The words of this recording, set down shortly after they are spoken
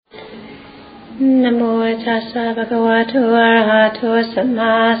Namo tassa bhagavato arahato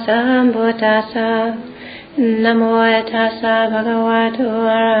samma sambuddhassa. Namo tassa bhagavato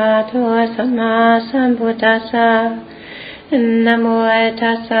arahato samma sambuddhassa. Namo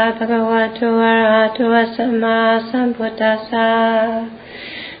tassa bhagavato arahato samma sambuddhassa.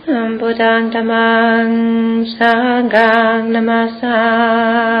 Buddhaṃ dhammāṃ sanghaṃ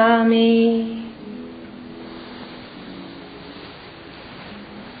namasami.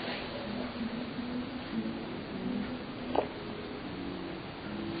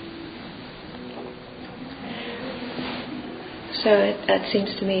 So it seems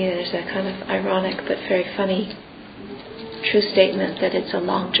to me there's a kind of ironic but very funny true statement that it's a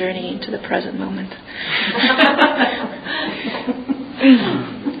long journey into the present moment.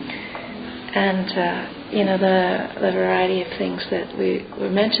 And the variety of things that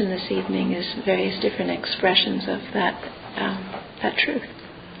were mentioned this evening is various different expressions of that truth.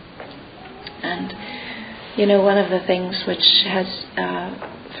 And one of the things which has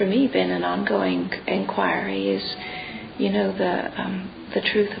for me been an ongoing inquiry is the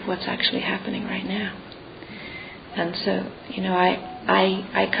truth of what's actually happening right now. And so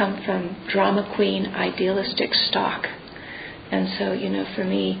I come from drama queen idealistic stock, and so for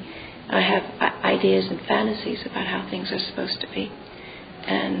me, I have ideas and fantasies about how things are supposed to be,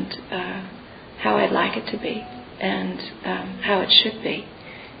 and how I'd like it to be, and how it should be.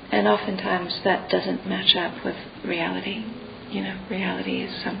 And oftentimes that doesn't match up with reality. Reality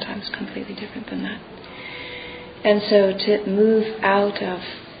is sometimes completely different than that. And so to move out of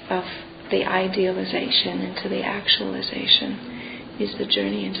the idealization into the actualization is the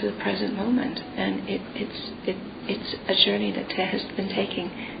journey into the present moment. And it's a journey that has been taking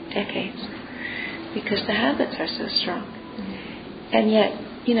decades, because the habits are so strong. And yet,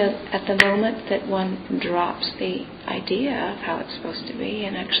 at the moment that one drops the idea of how it's supposed to be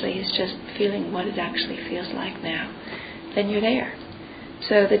and actually is just feeling what it actually feels like now, then you're there.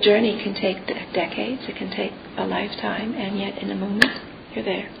 So the journey can take decades, it can take a lifetime, and yet in a moment, you're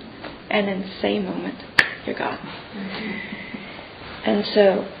there. And in the same moment, you're gone. Mm-hmm. And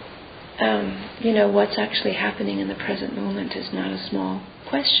so, what's actually happening in the present moment is not a small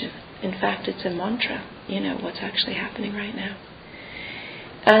question. In fact, it's a mantra, what's actually happening right now.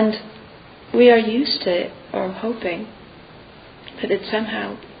 And we are used to, or hoping, that it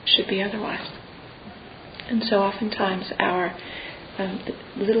somehow should be otherwise. And so oftentimes our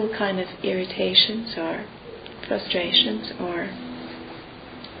little kind of irritations or frustrations or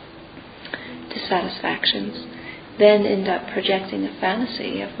dissatisfactions then end up projecting a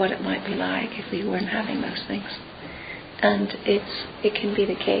fantasy of what it might be like if we weren't having those things. And it can be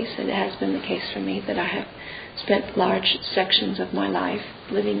the case, and it has been the case for me, that I have spent large sections of my life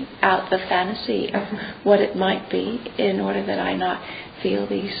living out the fantasy of what it might be in order that I not feel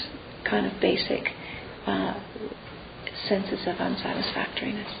these kind of basic senses of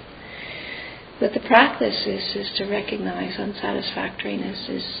unsatisfactoriness. But the practice is to recognize unsatisfactoriness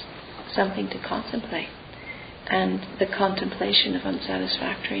is something to contemplate. And the contemplation of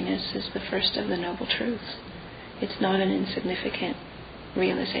unsatisfactoriness is the first of the Noble Truths. It's not an insignificant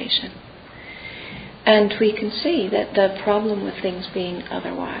realization. And we can see that the problem with things being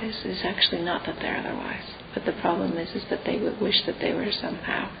otherwise is actually not that they're otherwise, but the problem is that they would wish that they were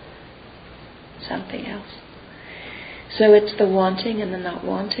somehow something else. So it's the wanting and the not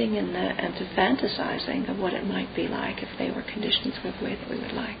wanting and the fantasizing of what it might be like if they were conditions with the way that we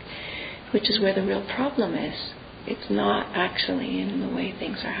would like, which is where the real problem is. It's not actually in the way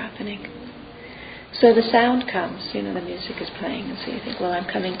things are happening. So the sound comes, the music is playing, and so you think, well, I'm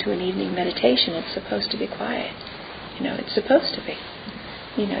coming to an evening meditation, it's supposed to be quiet. It's supposed to be.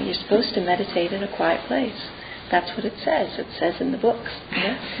 You're supposed to meditate in a quiet place. That's what it says. It says in the books.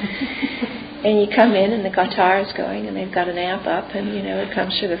 And you come in and the guitar is going and they've got an amp up and, it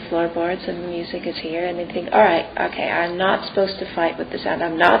comes through the floorboards and the music is here and they think, all right, okay, I'm not supposed to fight with the sound.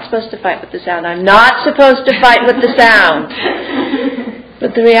 I'm not supposed to fight with the sound. I'm not supposed to fight with the sound.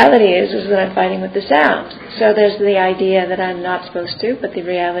 But the reality is that I'm fighting with the sound. So there's the idea that I'm not supposed to, but the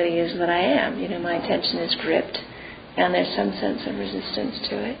reality is that I am. My attention is gripped and there's some sense of resistance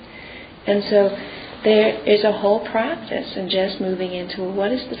to it. And so there is a whole practice in just moving into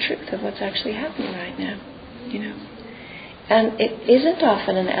what is the truth of what's actually happening right now, And it isn't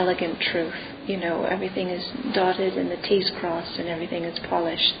often an elegant truth, everything is dotted and the T's crossed and everything is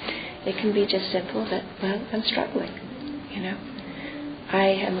polished. It can be just simple that, well, I'm struggling, I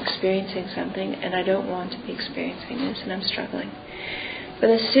am experiencing something and I don't want to be experiencing this and I'm struggling.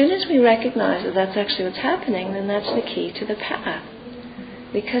 But as soon as we recognize that that's actually what's happening, then that's the key to the path.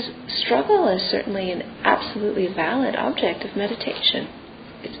 Because struggle is certainly an absolutely valid object of meditation.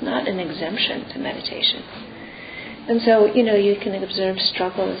 It's not an exemption to meditation. And so, you can observe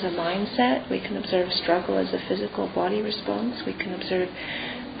struggle as a mindset. We can observe struggle as a physical body response. We can observe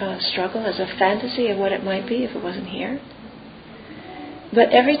struggle as a fantasy of what it might be if it wasn't here.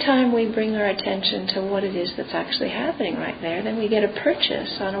 But every time we bring our attention to what it is that's actually happening right there, then we get a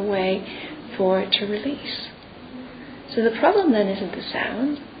purchase on a way for it to release. So the problem then isn't the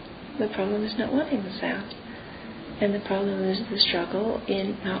sound. The problem is not wanting the sound. And the problem is the struggle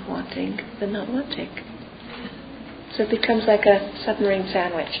in not wanting the not wanting. So it becomes like a submarine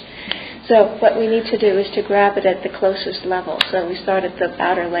sandwich. So what we need to do is to grab it at the closest level. So we start at the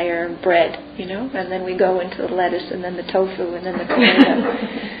outer layer of bread, and then we go into the lettuce and then the tofu and then the tomato,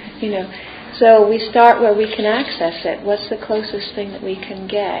 So we start where we can access it. What's the closest thing that we can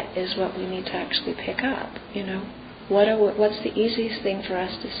get is what we need to actually pick up, What's the easiest thing for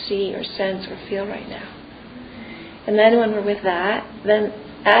us to see or sense or feel right now? And then when we're with that, then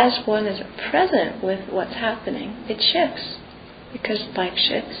as one is present with what's happening, it shifts. Because life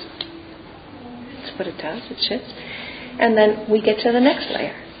shifts. It's what it does, it shifts. And then we get to the next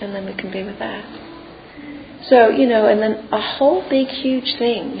layer, and then we can be with that. So, and then a whole big huge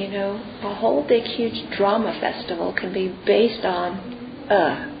thing, a whole big huge drama festival can be based on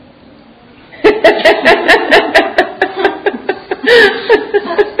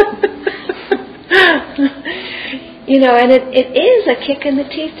and it is a kick in the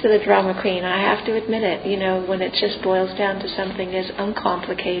teeth to the drama queen, I have to admit it, when it just boils down to something as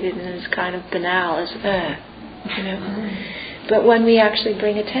uncomplicated and as kind of banal as But when we actually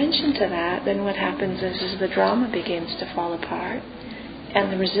bring attention to that, then what happens is the drama begins to fall apart,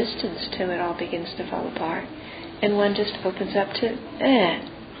 and the resistance to it all begins to fall apart, and one just opens up to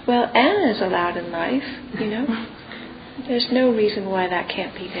Well, is allowed in life, There's no reason why that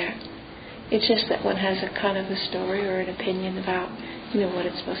can't be there. It's just that one has a kind of a story or an opinion about, what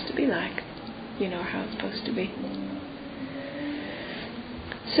it's supposed to be like, how it's supposed to be.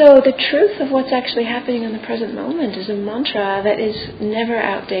 So the truth of what's actually happening in the present moment is a mantra that is never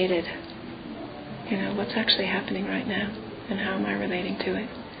outdated. What's actually happening right now and how am I relating to it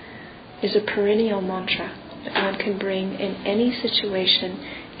is a perennial mantra that one can bring in any situation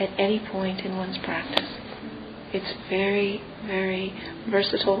at any point in one's practice. It's very, very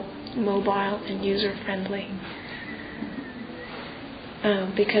versatile, mobile, and user-friendly.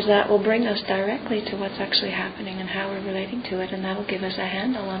 Because that will bring us directly to what's actually happening and how we're relating to it, and that will give us a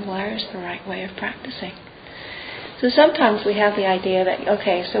handle on where is the right way of practicing. So sometimes we have the idea that,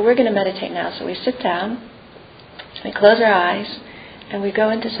 okay, so we're going to meditate now. So we sit down, we close our eyes, and we go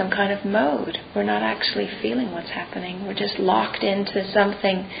into some kind of mode. We're not actually feeling what's happening. We're just locked into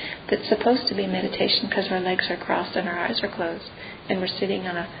something that's supposed to be meditation because our legs are crossed and our eyes are closed, and we're sitting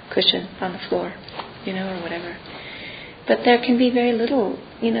on a cushion on the floor, or whatever. But there can be very little,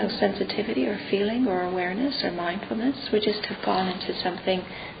 sensitivity or feeling or awareness or mindfulness. We just have gone into something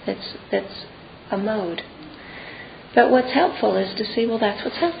that's a mode. But what's helpful is to see, well, that's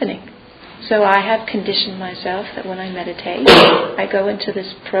what's happening. So I have conditioned myself that when I meditate, I go into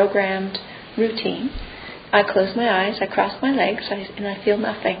this programmed routine. I close my eyes, I cross my legs, and I feel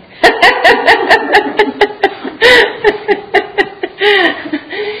nothing.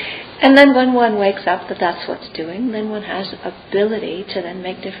 And then when one wakes up that that's what's doing, then one has ability to then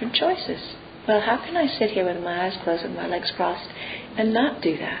make different choices. Well, how can I sit here with my eyes closed and my legs crossed and not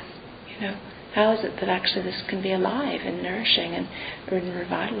do that? How is it that actually this can be alive and nourishing and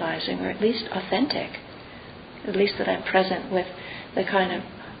revitalizing, or at least authentic? At least that I'm present with the kind of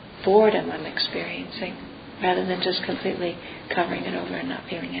boredom I'm experiencing, rather than just completely covering it over and not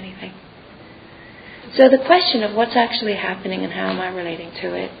feeling anything. So the question of what's actually happening and how am I relating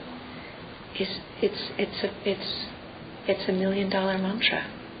to it is it's a $1 million mantra,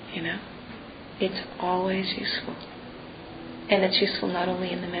 It's always useful. And it's useful not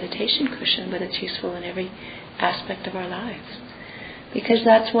only in the meditation cushion, but it's useful in every aspect of our lives. Because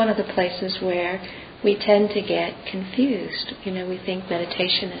that's one of the places where we tend to get confused. We think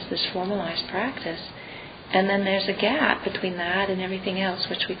meditation is this formalized practice, and then there's a gap between that and everything else,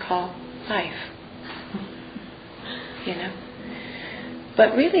 which we call life.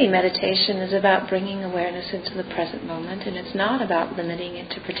 But really, meditation is about bringing awareness into the present moment, and it's not about limiting it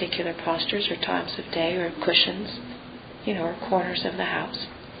to particular postures or times of day or cushions, or corners of the house,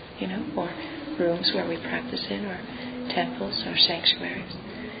 or rooms where we practice in, or temples or sanctuaries.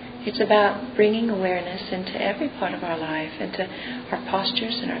 It's about bringing awareness into every part of our life, into our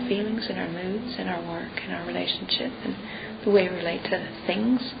postures and our feelings and our moods and our work and our relationship and the way we relate to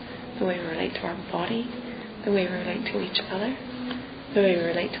things, the way we relate to our body, the way we relate to each other, the way we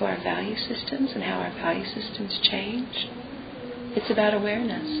relate to our value systems and how our value systems change. It's about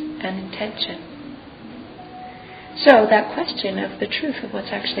awareness. and intention. So that question of the truth of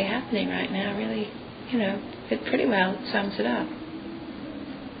what's actually happening right now really, it pretty well sums it up.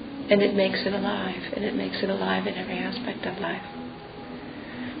 And it makes it alive, and it makes it alive in every aspect of life.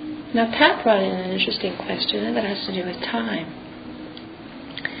 Now Pat brought in an interesting question, and that has to do with time.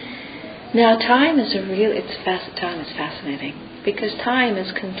 Now time is fascinating, because time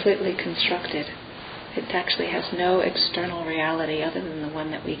is completely constructed. It actually has no external reality other than the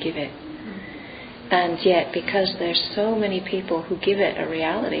one that we give it. And yet, because there's so many people who give it a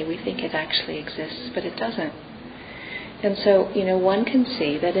reality, we think it actually exists, but it doesn't. And so, one can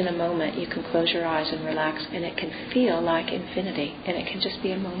see that in a moment you can close your eyes and relax, and it can feel like infinity, and it can just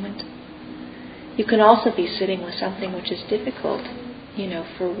be a moment. You can also be sitting with something which is difficult,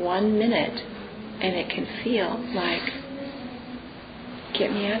 for 1 minute, and it can feel like,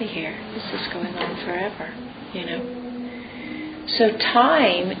 get me out of here, this is going on forever, So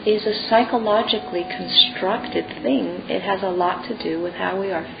time is a psychologically constructed thing. It has a lot to do with how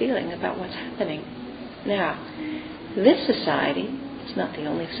we are feeling about what's happening. Now, this society, it's not the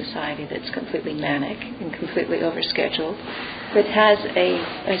only society that's completely manic and completely overscheduled, but has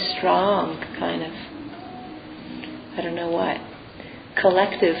a strong kind of,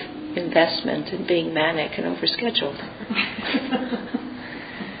 collective investment in being manic and overscheduled.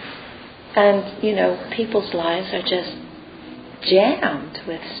 And, people's lives are just jammed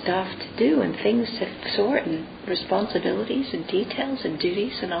with stuff to do and things to sort and responsibilities and details and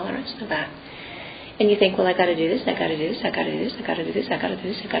duties and all the rest of that. And you think, well, I got to do this, I got to do this, I got to do this, I got to do this, I got to do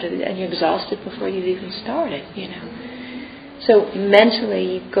this, I got to do this, and you're exhausted before you've even started, So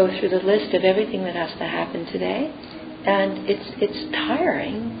mentally you go through the list of everything that has to happen today, and it's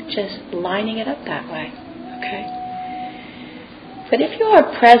tiring just lining it up that way, okay? But if you are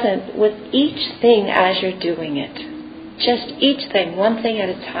present with each thing as you're doing it, just each thing, one thing at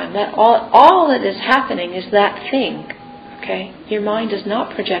a time, that all that is happening is that thing, okay? Your mind is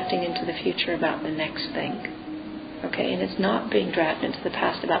not projecting into the future about the next thing, okay? And it's not being dragged into the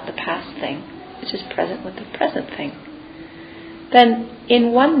past about the past thing. It's just present with the present thing. Then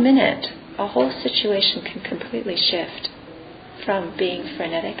in 1 minute, a whole situation can completely shift from being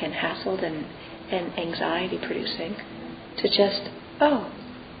frenetic and hassled and anxiety-producing to just,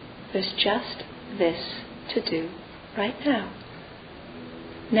 there's just this to do right now.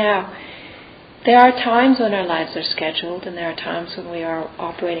 Now, there are times when our lives are scheduled, and there are times when we are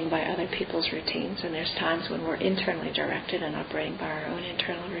operating by other people's routines, and there's times when we're internally directed and operating by our own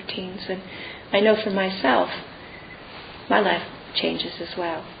internal routines. And I know for myself, my life changes as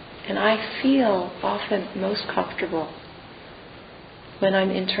well. And I feel often most comfortable when I'm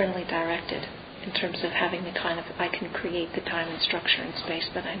internally directed, in terms of having the kind of, I can create the time and structure and space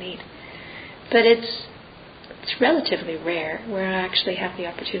that I need. But it's relatively rare where I actually have the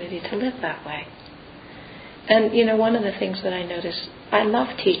opportunity to live that way. And, one of the things that I notice, I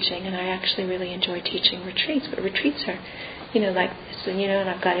love teaching, and I actually really enjoy teaching retreats, but retreats are, like this, and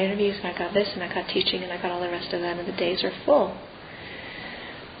I've got interviews, and I got this, and I got teaching, and I got all the rest of that, and the days are full.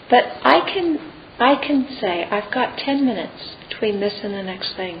 But I can say, I've got 10 minutes between this and the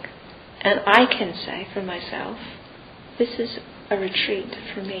next thing, and I can say for myself, this is a retreat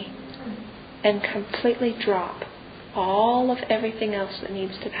for me, and completely drop all of everything else that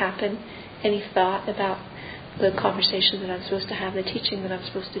needs to happen, any thought about the conversations that I'm supposed to have, the teaching that I'm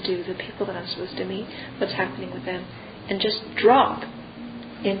supposed to do, the people that I'm supposed to meet, what's happening with them, and just drop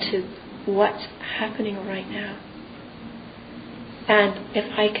into what's happening right now. And if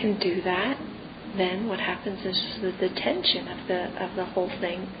I can do that, then what happens is that the tension of the whole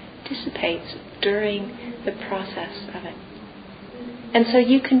thing dissipates during the process of it. And so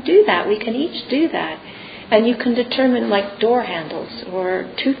you can do that. We can each do that. And you can determine, like, door handles or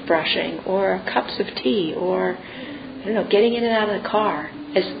toothbrushing or cups of tea or, getting in and out of the car.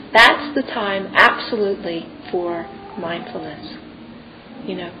 That's the time absolutely for mindfulness.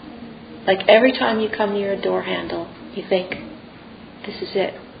 Like every time you come near a door handle, you think, this is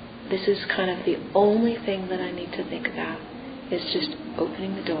it. This is kind of the only thing that I need to think about, is just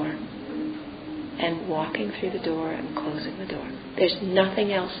opening the door and walking through the door and closing the door. There's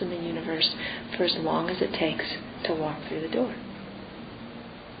nothing else in the universe for as long as it takes to walk through the door.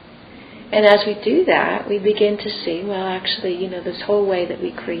 And as we do that, we begin to see, well, actually, this whole way that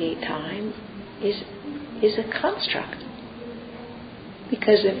we create time is a construct.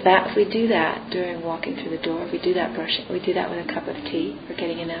 Because if we do that during walking through the door, if we do that brushing, we do that with a cup of tea or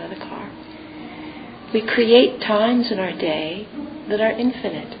getting in and out of the car, we create times in our day that are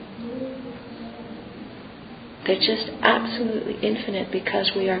infinite. They're just absolutely infinite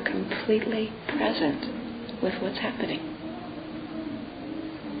because we are completely present with what's happening.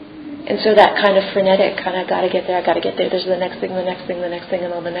 And so that kind of frenetic, kind of got to get there, there's the next thing, and all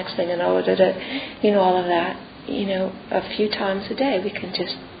the next thing, and all of that, a few times a day we can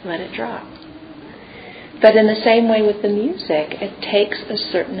just let it drop. But in the same way with the music, it takes a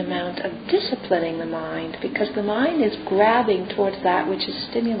certain amount of disciplining the mind, because the mind is grabbing towards that which is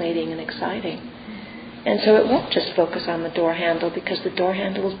stimulating and exciting. And so it won't just focus on the door handle, because the door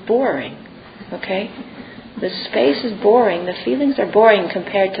handle is boring. Okay? The space is boring, the feelings are boring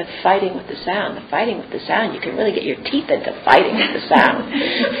compared to fighting with the sound. The fighting with the sound, you can really get your teeth into fighting with the sound.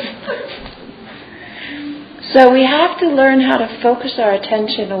 So we have to learn how to focus our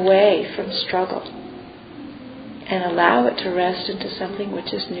attention away from struggle and allow it to rest into something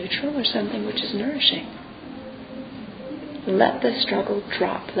which is neutral or something which is nourishing. Let the struggle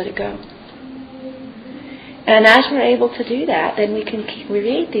drop, let it go. And as we're able to do that, then we can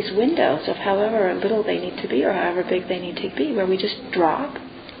create these windows of however little they need to be or however big they need to be, where we just drop,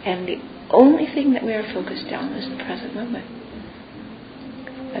 and the only thing that we are focused on is the present moment.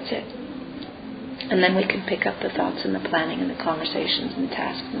 That's it. And then we can pick up the thoughts and the planning and the conversations and the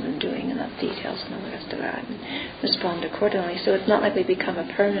tasks and the doing and the details and all the rest of that, and respond accordingly. So it's not like we become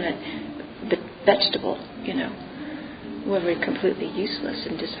a permanent vegetable, where we're completely useless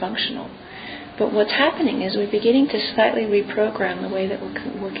and dysfunctional. But what's happening is we're beginning to slightly reprogram the way that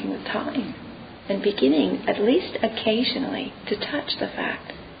we're working with time, and beginning, at least occasionally, to touch the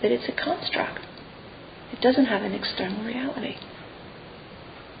fact that it's a construct. It doesn't have an external reality.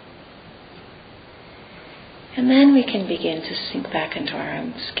 And then we can begin to sink back into our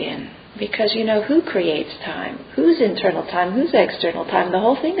own skin. Because, who creates time? Who's internal time? Who's external time? The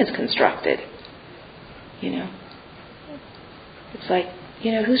whole thing is constructed. It's like,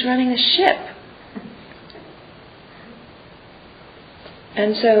 who's running the ship?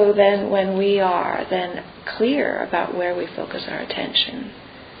 And so then when we are then clear about where we focus our attention,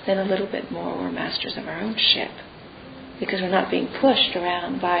 then a little bit more we're masters of our own ship. Because we're not being pushed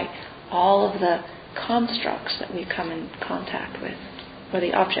around by all of the constructs that we come in contact with, or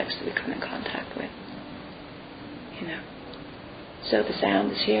the objects that we come in contact with. So the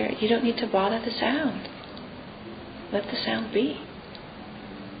sound is here. You don't need to bother the sound. Let the sound be.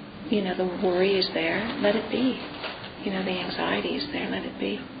 The worry is there. Let it be. The anxiety is there. Let it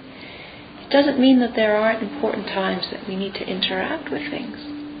be. It doesn't mean that there aren't important times that we need to interact with things.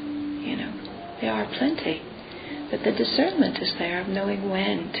 There are plenty. But the discernment is there of knowing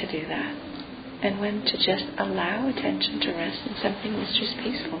when to do that, and when to just allow attention to rest in something that's just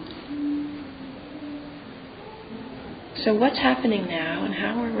peaceful. So what's happening now, and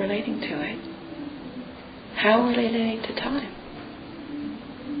how we're relating to it? How we're relating to time?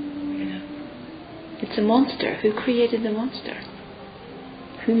 It's a monster. Who created the monster?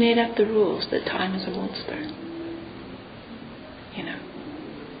 Who made up the rules that time is a monster?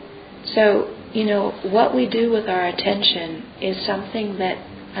 So, what we do with our attention is something that,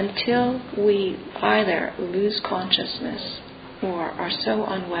 until we either lose consciousness or are so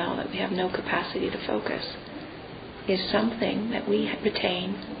unwell that we have no capacity to focus, is something that we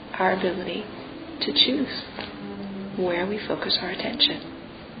retain our ability to choose where we focus our attention.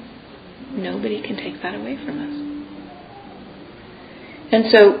 Nobody can take that away from us.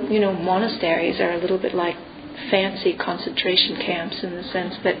 And so, monasteries are a little bit like fancy concentration camps, in the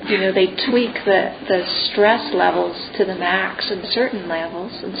sense that, they tweak the stress levels to the max in certain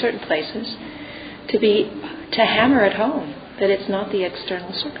levels, in certain places, to hammer it home that it's not the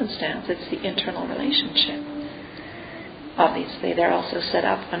external circumstance, it's the internal relationship. Obviously, they're also set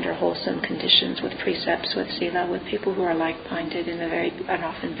up under wholesome conditions, with precepts, with sila, with people who are like-minded and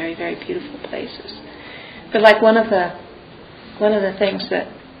often very, very beautiful places. But like one of the things that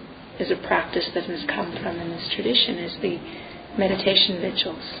is a practice that has come from in this tradition is the meditation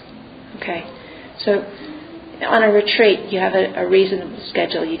vigils. Okay, so on a retreat, you have a reasonable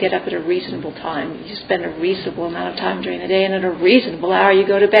schedule. You get up at a reasonable time. You spend a reasonable amount of time during the day, and at a reasonable hour you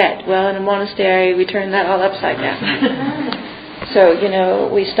go to bed. Well, in a monastery, we turn that all upside down. So,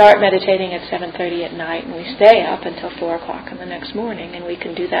 we start meditating at 7:30 at night, and we stay up until 4 o'clock in the next morning, and we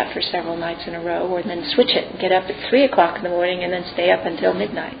can do that for several nights in a row, or then switch it and get up at 3 o'clock in the morning and then stay up until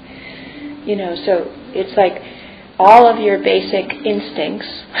midnight. So it's like all of your basic instincts,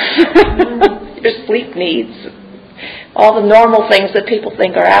 your sleep needs, all the normal things that people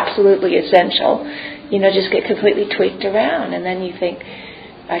think are absolutely essential, just get completely tweaked around, and then you think,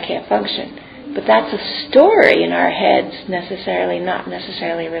 I can't function. But that's a story in our heads, not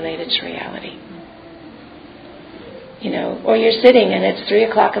necessarily related to reality. Or you're sitting and it's 3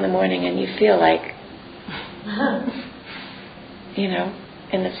 o'clock in the morning and you feel like,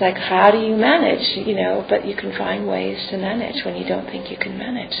 And it's like, how do you manage? But you can find ways to manage when you don't think you can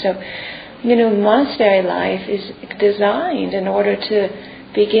manage. So, monastery life is designed in order to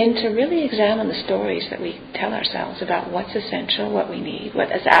begin to really examine the stories that we tell ourselves about what's essential, what we need, what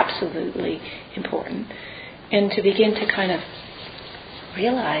is absolutely important, and to begin to kind of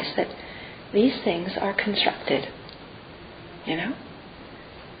realize that these things are constructed,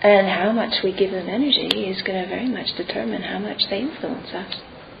 and how much we give them energy is going to very much determine how much they influence us.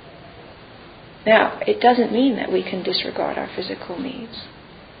 Now, it doesn't mean that we can disregard our physical needs,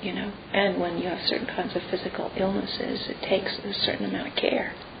 and when you have certain kinds of physical illnesses, it takes a certain amount of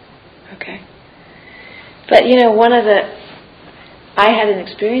care, okay? But, I had an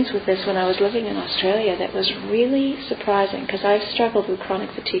experience with this when I was living in Australia that was really surprising, because I've struggled with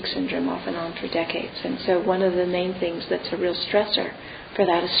chronic fatigue syndrome off and on for decades, and so one of the main things that's a real stressor for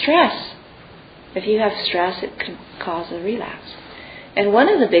that is stress. If you have stress, it can cause a relapse. And one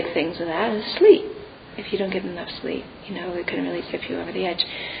of the big things of that is sleep. If you don't get enough sleep, it can really tip you over the edge.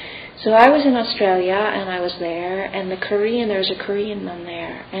 So I was in Australia, and I was there, and there was a Korean nun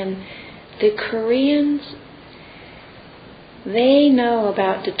there, and the Koreans, they know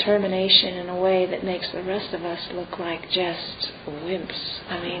about determination in a way that makes the rest of us look like just wimps.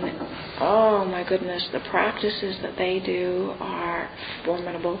 I mean, oh my goodness, the practices that they do are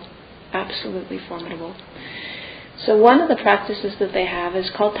formidable, absolutely formidable. So one of the practices that they have is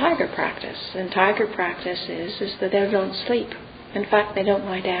called tiger practice. And tiger practice is that they don't sleep. In fact, they don't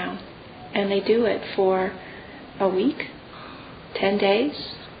lie down. And they do it for a week, 10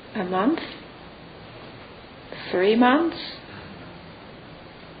 days, a month, 3 months.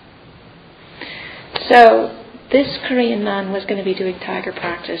 So this Korean nun was going to be doing tiger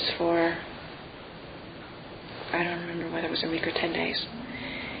practice for, I don't remember whether it was a week or 10 days.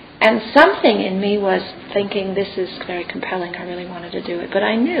 And something in me was thinking, this is very compelling, I really wanted to do it. But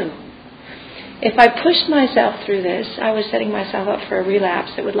I knew if I pushed myself through this, I was setting myself up for a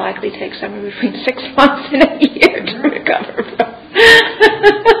relapse that would likely take somewhere between 6 months and a year to recover from.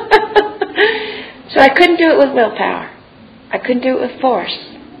 So I couldn't do it with willpower. I couldn't do it with force.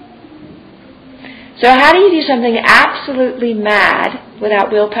 So how do you do something absolutely mad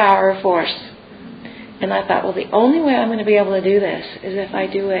without willpower or force? And I thought, well, the only way I'm going to be able to do this is if I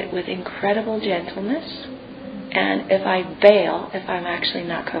do it with incredible gentleness, and if I bail if I'm actually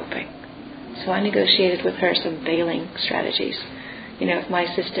not coping. So I negotiated with her some bailing strategies. If my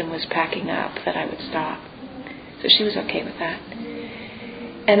system was packing up, that I would stop. So she was okay with that.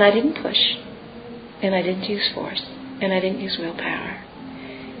 And I didn't push, and I didn't use force, and I didn't use willpower.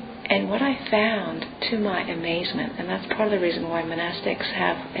 And what I found, to my amazement, and that's part of the reason why monastics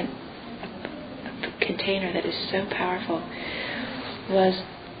have a container that is so powerful, was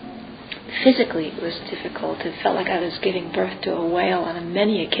physically it was difficult. It felt like I was giving birth to a whale on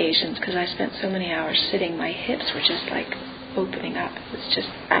many occasions because I spent so many hours sitting. My hips were just like opening up. It was just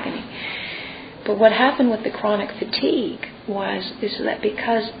agony. But what happened with the chronic fatigue is that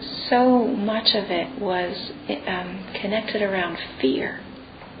because so much of it was connected around fear,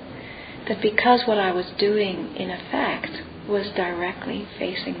 that because what I was doing in effect was directly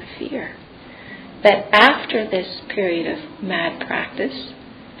facing the fear, that after this period of mad practice,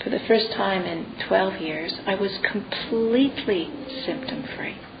 for the first time in 12 years, I was completely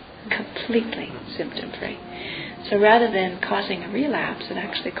symptom-free. Completely symptom-free. So rather than causing a relapse, it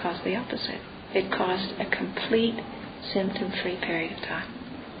actually caused the opposite. It caused a complete symptom-free period of time.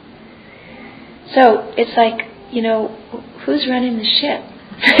 So it's like, who's running the ship?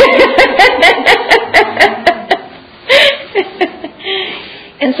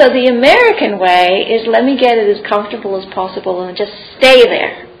 And so the American way is, let me get it as comfortable as possible and just stay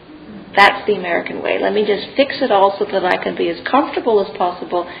there. That's the American way. Let me just fix it all so that I can be as comfortable as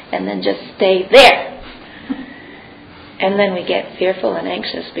possible and then just stay there. And then we get fearful and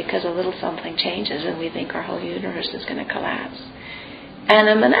anxious because a little something changes and we think our whole universe is going to collapse. And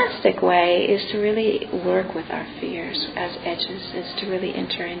a monastic way is to really work with our fears as edges, is to really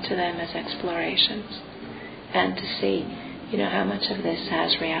enter into them as explorations and to see, how much of this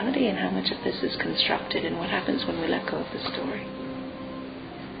has reality and how much of this is constructed and what happens when we let go of the story.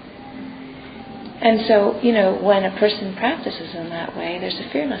 And so, when a person practices in that way, there's a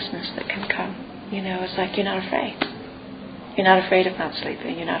fearlessness that can come. It's like you're not afraid. You're not afraid of not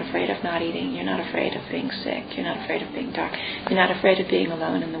sleeping. You're not afraid of not eating. You're not afraid of being sick. You're not afraid of being dark. You're not afraid of being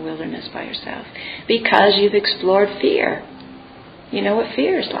alone in the wilderness by yourself. Because you've explored fear. You know what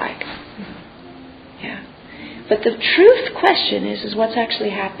fear is like. Yeah. But the truth question is what what's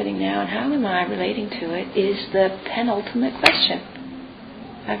happening now and how am I relating to it is the penultimate question.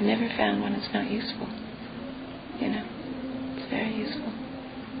 I've never found one that's not useful. It's very useful.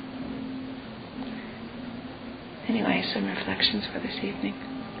 Anyway, some reflections for this evening.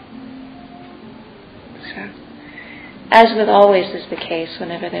 So, as with always is the case,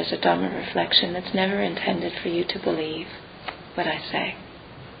 whenever there's a Dhamma reflection, it's never intended for you to believe what I say.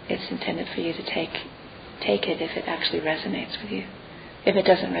 It's intended for you to take it if it actually resonates with you. If it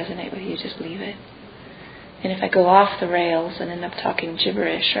doesn't resonate with you, just leave it. And if I go off the rails and end up talking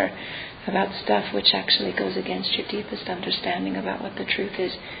gibberish or about stuff which actually goes against your deepest understanding about what the truth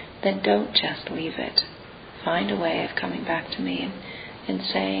is, then don't just leave it. Find a way of coming back to me and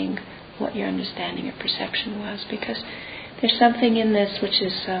saying what your understanding or perception was, because there's something in this which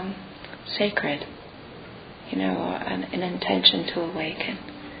is sacred, an intention to awaken.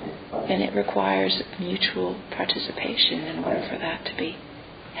 And it requires mutual participation in order for that to be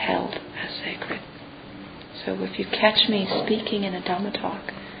held as sacred. So if you catch me speaking in a Dhamma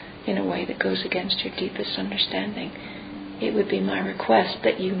talk in a way that goes against your deepest understanding, it would be my request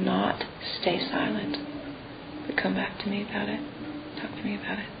that you not stay silent, but come back to me about it. Talk to me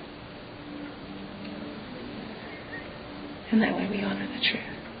about it. And that way we honor the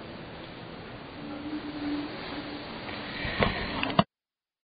truth.